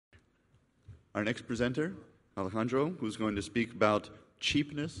our next presenter, Alejandro, who's going to speak about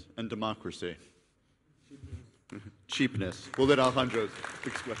cheapness and democracy. Cheapness. We'll let Alejandro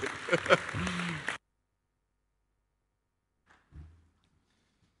explain.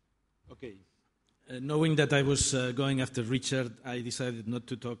 Okay. Knowing that I was going after Richard, I decided not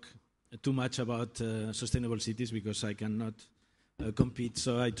to talk too much about sustainable cities because I cannot compete.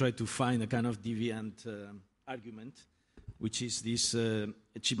 So I tried to find a kind of deviant argument, which is this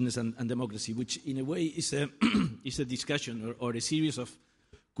cheapness and democracy, which in a way is a, is a discussion or a series of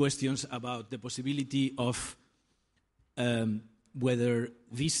questions about the possibility of whether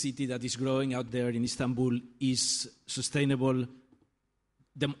this city that is growing out there in Istanbul is sustainable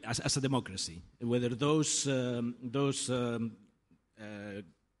as a democracy, whether those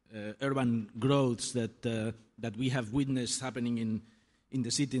urban growths that we have witnessed happening in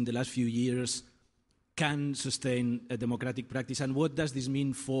the city in the last few years can sustain a democratic practice, and what does this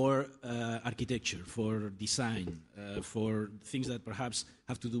mean for architecture, for design, for things that perhaps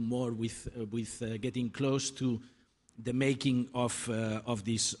have to do more with getting close to the making of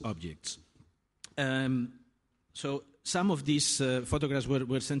these objects. So some of these photographs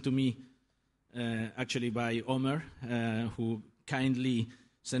were sent to me actually by Omer, who kindly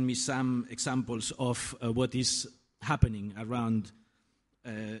sent me some examples of what is happening around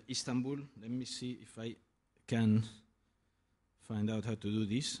Istanbul. Let me see if I can find out how to do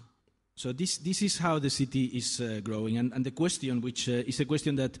this. So this is how the city is growing, and the question, which is a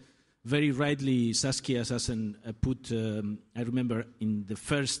question that very rightly Saskia Sassen put, I remember in the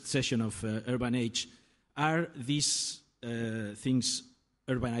first session of Urban Age, are these things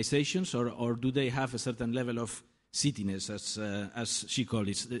urbanizations, or do they have a certain level of cityness, as she called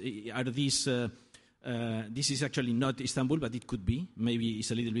it? Are these? This is actually not Istanbul, but it could be. Maybe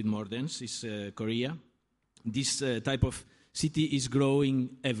it's a little bit more dense. It's Korea. This type of city is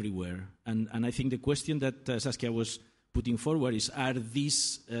growing everywhere, and I think the question that Saskia was putting forward is: are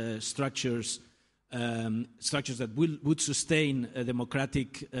these structures that would sustain a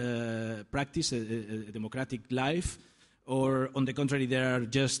democratic practice, a democratic life, or on the contrary, they are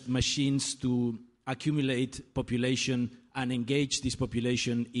just machines to accumulate population and engage this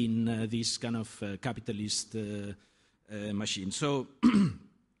population in this kind of capitalist machine? So,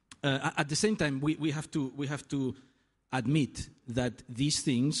 at the same time, we have to admit that these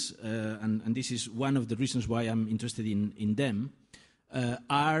things, and this is one of the reasons why I'm interested in them,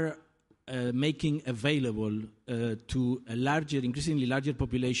 are making available to a larger, increasingly larger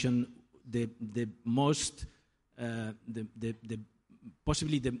population,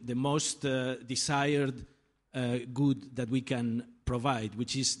 possibly the most desired good that we can provide,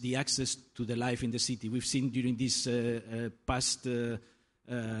 which is the access to the life in the city. We've seen during these past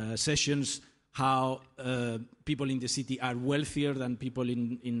sessions how people in the city are wealthier than people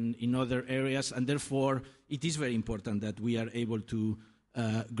in other areas, and therefore it is very important that we are able to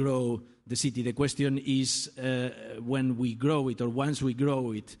grow the city. The question is, when we grow it, or once we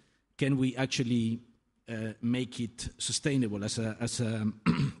grow it, can we actually make it sustainable as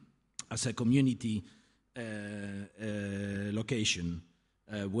a community location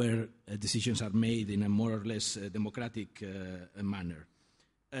where decisions are made in a more or less democratic manner?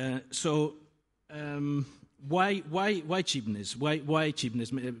 So why cheapness? Why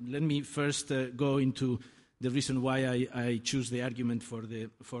cheapness? Let me first go into the reason why I choose the argument for the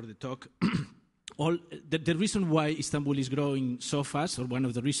talk. The reason why Istanbul is growing so fast, or one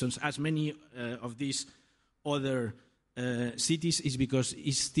of the reasons, as many of these other cities, is because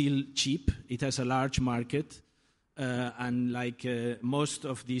it's still cheap. It has a large market, and like most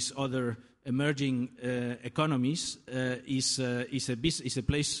of these other emerging economies, is a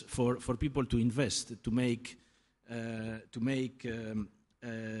place for people to invest, to make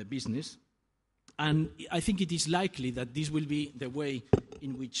business. And I think it is likely that this will be the way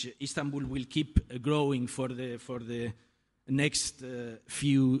in which Istanbul will keep growing for the next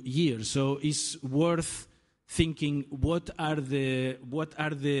few years. So it's worth thinking what are the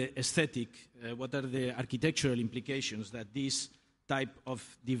aesthetic, what are the architectural implications that this type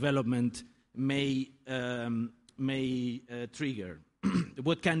of development may trigger.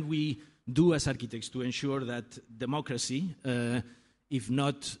 What can we do as architects to ensure that democracy, if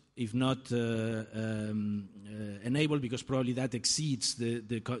not enabled, because probably that exceeds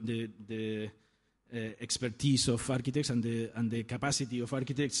the expertise of architects and the capacity of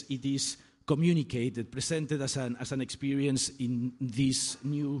architects, it is communicated, presented as an experience in this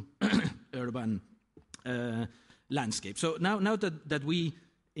new urban landscape. So now that we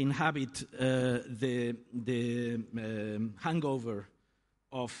inhabit the hangover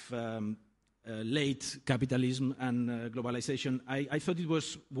of late capitalism and globalization, I thought it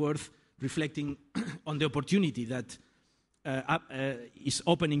was worth reflecting on the opportunity that is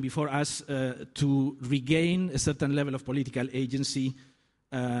opening before us to regain a certain level of political agency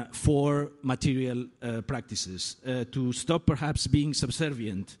for material practices, to stop perhaps being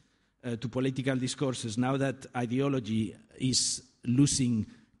subservient to political discourses now that ideology is losing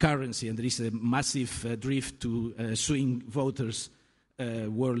currency and there is a massive drift to swing voters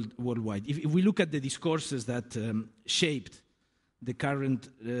worldwide. If we look at the discourses that shaped the current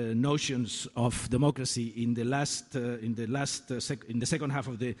notions of democracy in the second half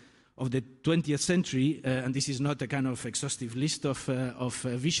of the 20th century, and this is not a kind of exhaustive list of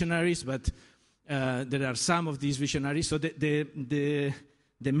visionaries, but there are some of these visionaries. So the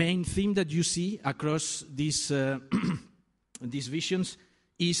main theme that you see across these these visions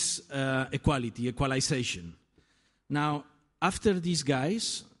is equality, equalization. Now, after these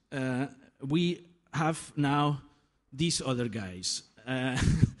guys, we have now these other guys.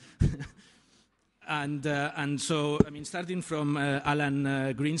 And so, I mean, starting from Alan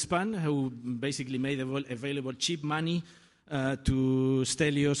Greenspan, who basically made available cheap money, to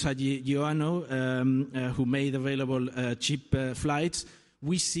Stelios Hadjioannou, who made available cheap flights,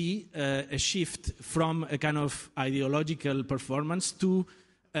 we see a shift from a kind of ideological performance to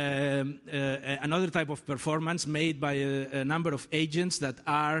another type of performance made by a number of agents that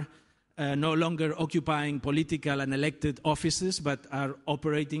are no longer occupying political and elected offices, but are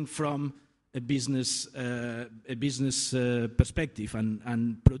operating from a business perspective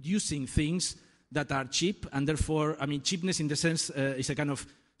and producing things that are cheap, and therefore, I mean, cheapness in the sense is a kind of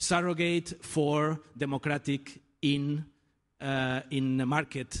surrogate for democratic in the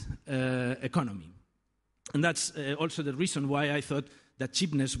market economy, and that's also the reason why I thought that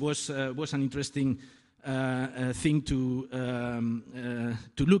cheapness was an interesting thing to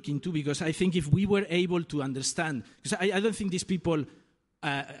look into, because I think if we were able to understand, because I don't think these people,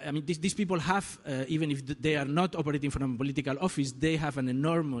 these people have, even if they are not operating from a political office, they have an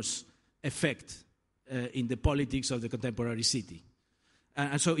enormous effect in the politics of the contemporary city.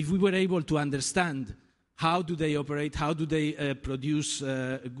 And so if we were able to understand how do they operate, how do they produce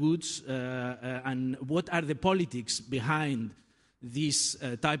goods, and what are the politics behind this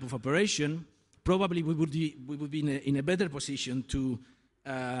type of operation, probably we would be in a better position to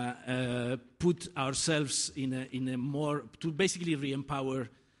put ourselves in a more, to basically re-empower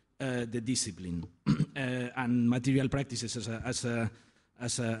the discipline and material practices as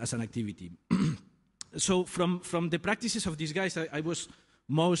an activity. So from the practices of these guys, I was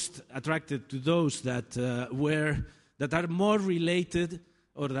most attracted to those that are more related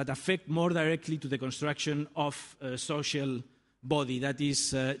or that affect more directly to the construction of a social body, that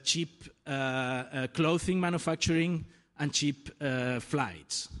is cheap clothing manufacturing and cheap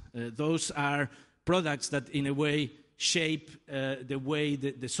flights. Those are products that in a way shape the way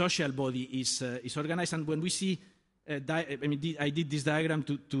the social body is organized. And when we see, I did this diagram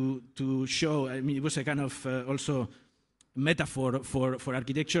to show, it was a kind of also metaphor for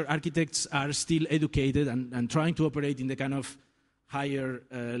architecture. Architects are still educated and trying to operate in the kind of higher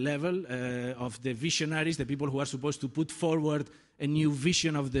level of the visionaries, the people who are supposed to put forward a new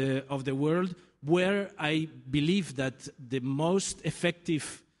vision of the world, where I believe that the most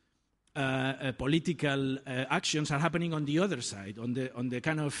effective political actions are happening on the other side, on the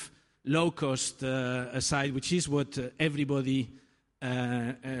kind of low-cost side, which is what everybody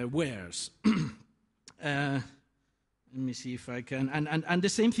wears. Let me see if I can. And the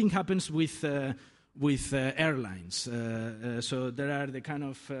same thing happens with airlines. So there are the kind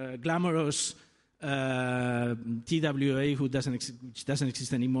of glamorous TWA, which doesn't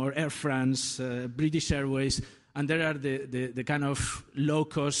exist anymore, Air France, British Airways, and there are the kind of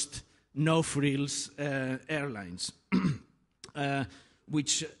low-cost, no-frills airlines,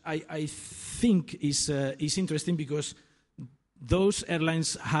 which I think is interesting because those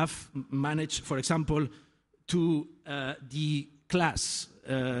airlines have managed, for example, to declass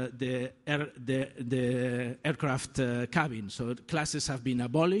the aircraft cabin. So classes have been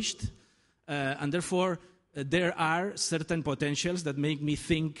abolished, and therefore there are certain potentials that make me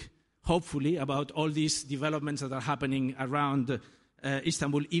think, hopefully, about all these developments that are happening around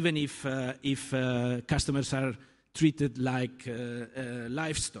Istanbul, even if customers are treated like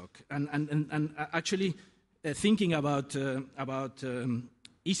livestock. And actually, thinking about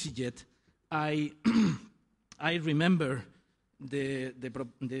EasyJet, I remember the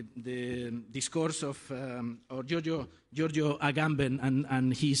discourse of Giorgio Agamben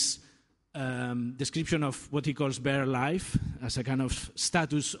and his description of what he calls bare life as a kind of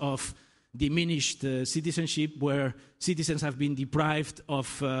status of diminished citizenship, where citizens have been deprived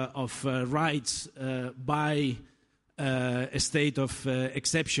of rights by a state of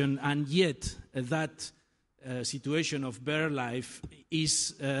exception, and yet that situation of bare life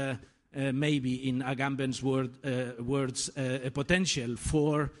is maybe, in Agamben's words, a potential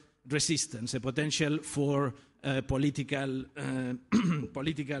for resistance, a potential for political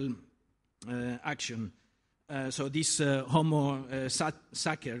action. So this Homo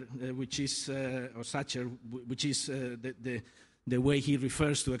sacer, which is the way he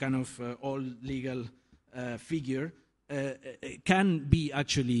refers to a kind of old legal figure, can be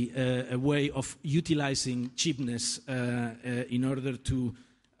actually a way of utilizing cheapness in order to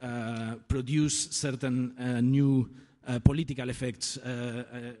produce certain new political effects,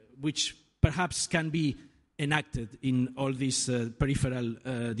 which perhaps can be enacted in all these peripheral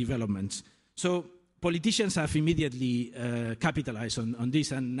developments. So politicians have immediately capitalized on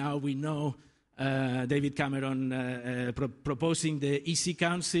this, and now we know David Cameron proposing the EC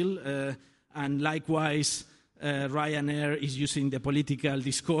Council, and likewise Ryanair is using the political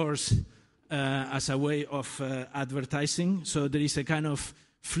discourse as a way of advertising. So there is a kind of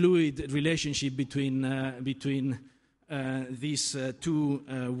fluid relationship between these two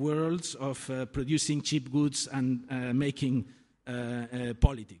worlds of producing cheap goods and making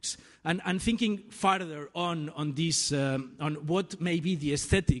politics. And thinking further on this, on what may be the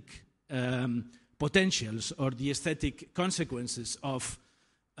aesthetic potentials or the aesthetic consequences of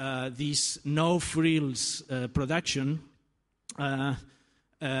this no-frills production,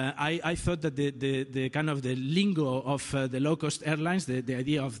 I thought that the kind of the lingo of the low-cost airlines, the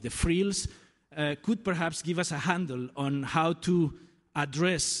idea of the frills, could perhaps give us a handle on how to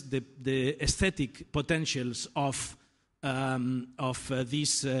address the aesthetic potentials of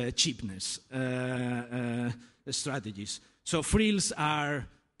these cheapness strategies. So frills are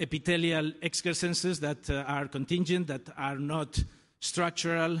epithelial excrescences that are contingent, that are not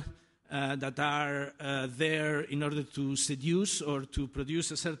structural, that are there in order to seduce or to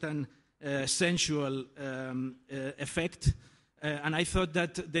produce a certain sensual effect. And I thought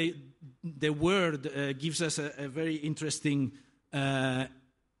that the word gives us a very interesting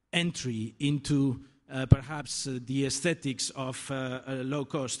entry into perhaps the aesthetics of low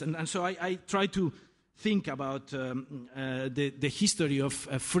cost. And so I try to think about the history of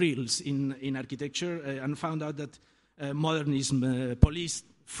frills in architecture and found out that modernism policed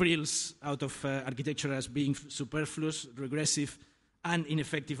frills out of architecture as being superfluous, regressive, and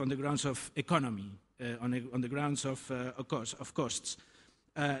ineffective on the grounds of economy, on the grounds of costs,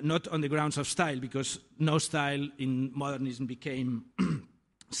 not on the grounds of style, because no style in modernism became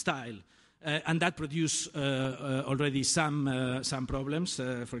style. And that produced already some problems.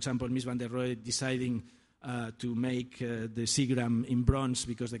 For example, Mies van der Rohe deciding to make the Seagram in bronze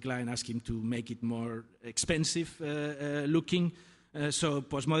because the client asked him to make it more expensive looking. So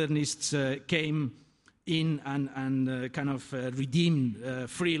postmodernists came in and kind of redeemed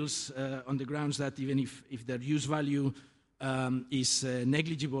frills on the grounds that even if their use value is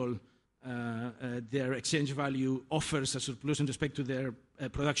negligible, their exchange value offers a surplus in respect to their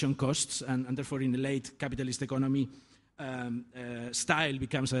production costs, and therefore in the late capitalist economy, style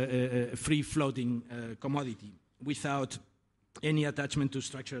becomes a free-floating commodity without any attachment to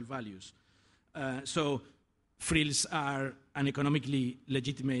structural values. So frills are an economically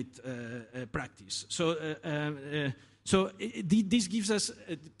legitimate practice. So this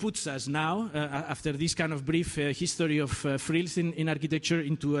puts us now, after this kind of brief history of frills in architecture,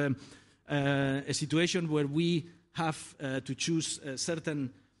 into a situation where we have to choose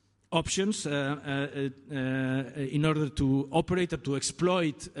certain options in order to operate or to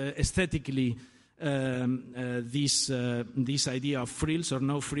exploit aesthetically this idea of frills or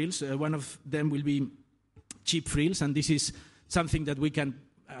no frills. One of them will be cheap frills, and this is something that we can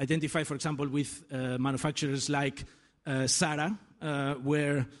identify, for example, with manufacturers like Zaera,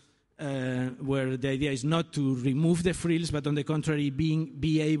 where the idea is not to remove the frills, but on the contrary,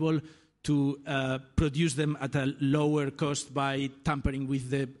 be able to produce them at a lower cost by tampering with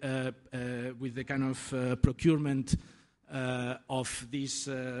the kind of procurement of these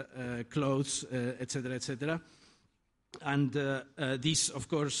clothes, etc., etc. And these, of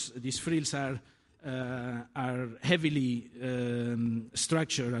course, these frills are heavily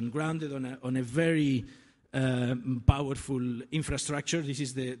structured and grounded on a very powerful infrastructure. This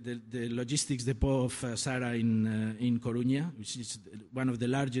is the logistics depot of Zaera in Coruña, which is one of the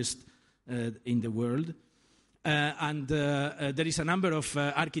largest in the world. And there is a number of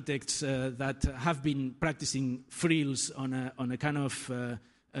architects that have been practicing frills on a kind of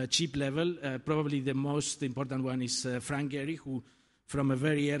cheap level. Probably the most important one is Frank Gehry, who from a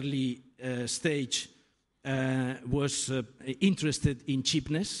very early stage was interested in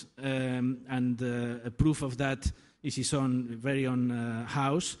cheapness, and a proof of that his own very own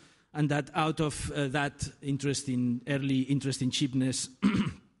house, and that out of that early interest in cheapness,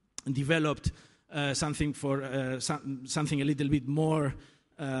 developed something something a little bit more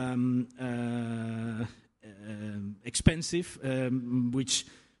expensive, which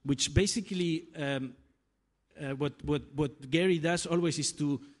basically what Gary does always is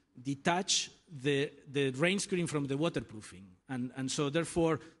to detach the rain screen from the waterproofing, and so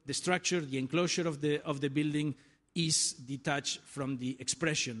therefore the structure, the enclosure of the building is detached from the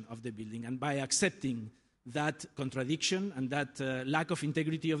expression of the building. And by accepting that contradiction and that lack of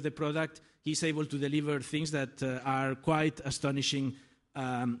integrity of the product, he's able to deliver things that are quite astonishing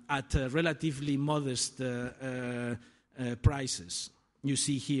at relatively modest prices. You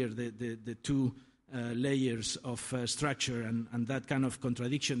see here the two layers of structure and that kind of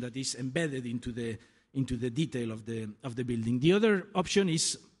contradiction that is embedded into the detail of the building. The other option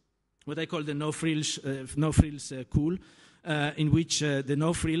is what I call the no frills cool, in which the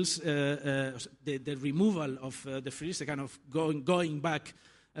no frills, the removal of the frills, the kind of going back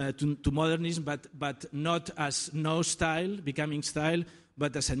to modernism, but not as no style, becoming style,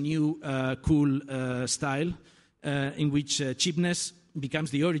 but as a new cool style, in which cheapness becomes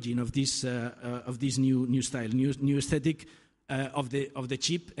the origin of this new style, new aesthetic of the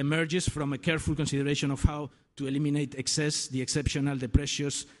cheap emerges from a careful consideration of how to eliminate excess, the exceptional, the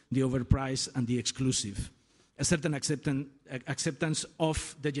precious, the overpriced, and the exclusive. A certain acceptance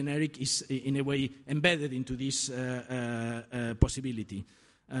of the generic is in a way embedded into this possibility.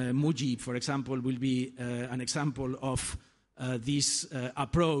 Muji, for example, will be an example of this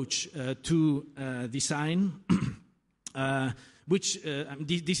approach to design. Which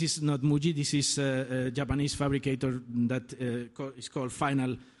this is not Muji, this is a Japanese fabricator that is called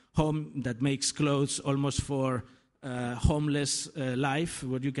Final Home, that makes clothes almost for homeless life,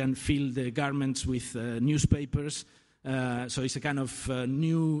 where you can fill the garments with newspapers. So it's a kind of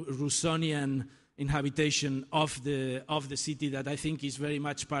new Rousseauian inhabitation of the city that I think is very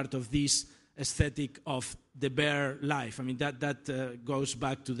much part of this aesthetic of the bare life. I mean, that goes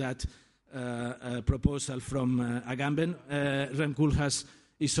back to that proposal from Agamben. Rem Koolhaas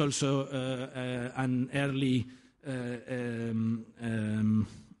is also an early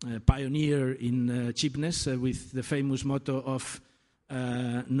pioneer in cheapness with the famous motto of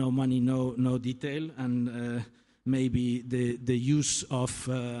no money, no detail, and maybe the use of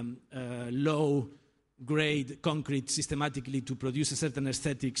low-grade concrete systematically to produce a certain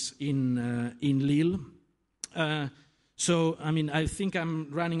aesthetics in Lille. So, I mean, I think I'm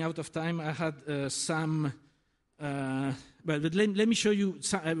running out of time. I had some, but let me show you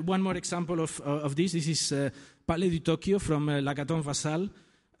one more example of this. This is Palais du Tokyo from Lacaton Vassal,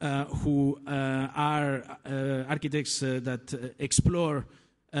 who are architects that explore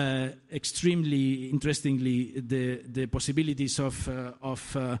extremely interestingly the possibilities of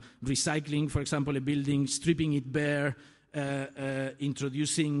recycling, for example, a building, stripping it bare,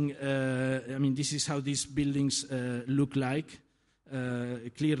 introducing, I mean, this is how these buildings look like,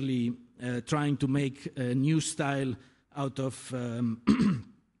 clearly trying to make a new style out of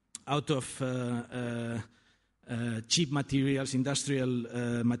cheap materials, industrial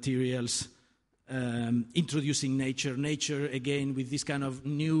materials, introducing nature again with this kind of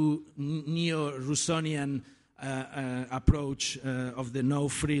new neo-Rousseauian approach of the no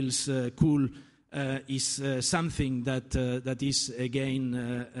frills cool. Is something that is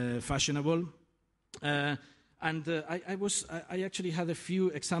again fashionable, and I actually had a few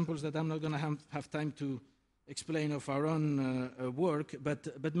examples that I'm not going to have time to explain of our own work,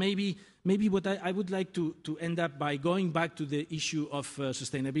 but maybe what I would like to end up by going back to the issue of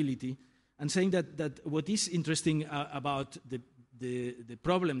sustainability and saying that what is interesting about the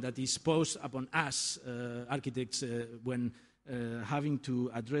problem that is posed upon us architects when having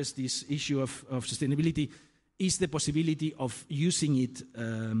to address this issue of sustainability is the possibility of using it,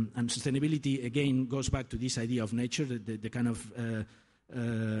 and sustainability again goes back to this idea of nature, the kind of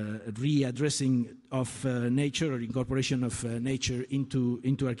readdressing of nature or incorporation of nature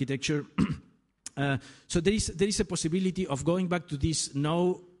into architecture. So there is a possibility of going back to this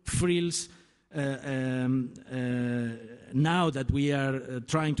no frills now that we are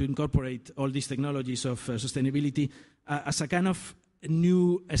trying to incorporate all these technologies of sustainability as a kind of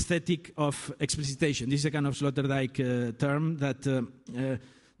new aesthetic of explicitation. This is a kind of Sloterdijk term that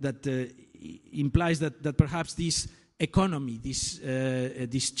implies that perhaps this economy, this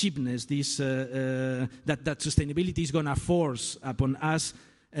cheapness, that sustainability is going to force upon us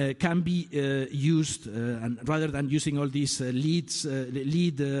can be used, and rather than using all these lead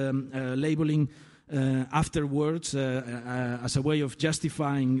labeling afterwards as a way of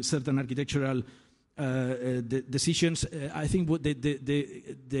justifying certain architectural the decisions. I think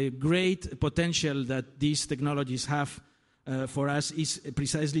the great potential that these technologies have for us is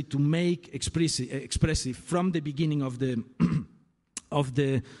precisely to make expressive from the beginning of the of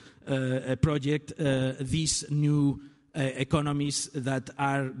the project these new economies that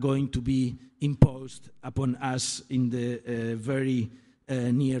are going to be imposed upon us in the very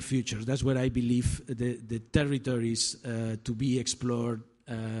near future. That's where I believe the territories to be explored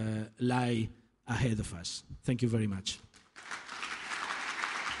lie ahead of us. Thank you very much.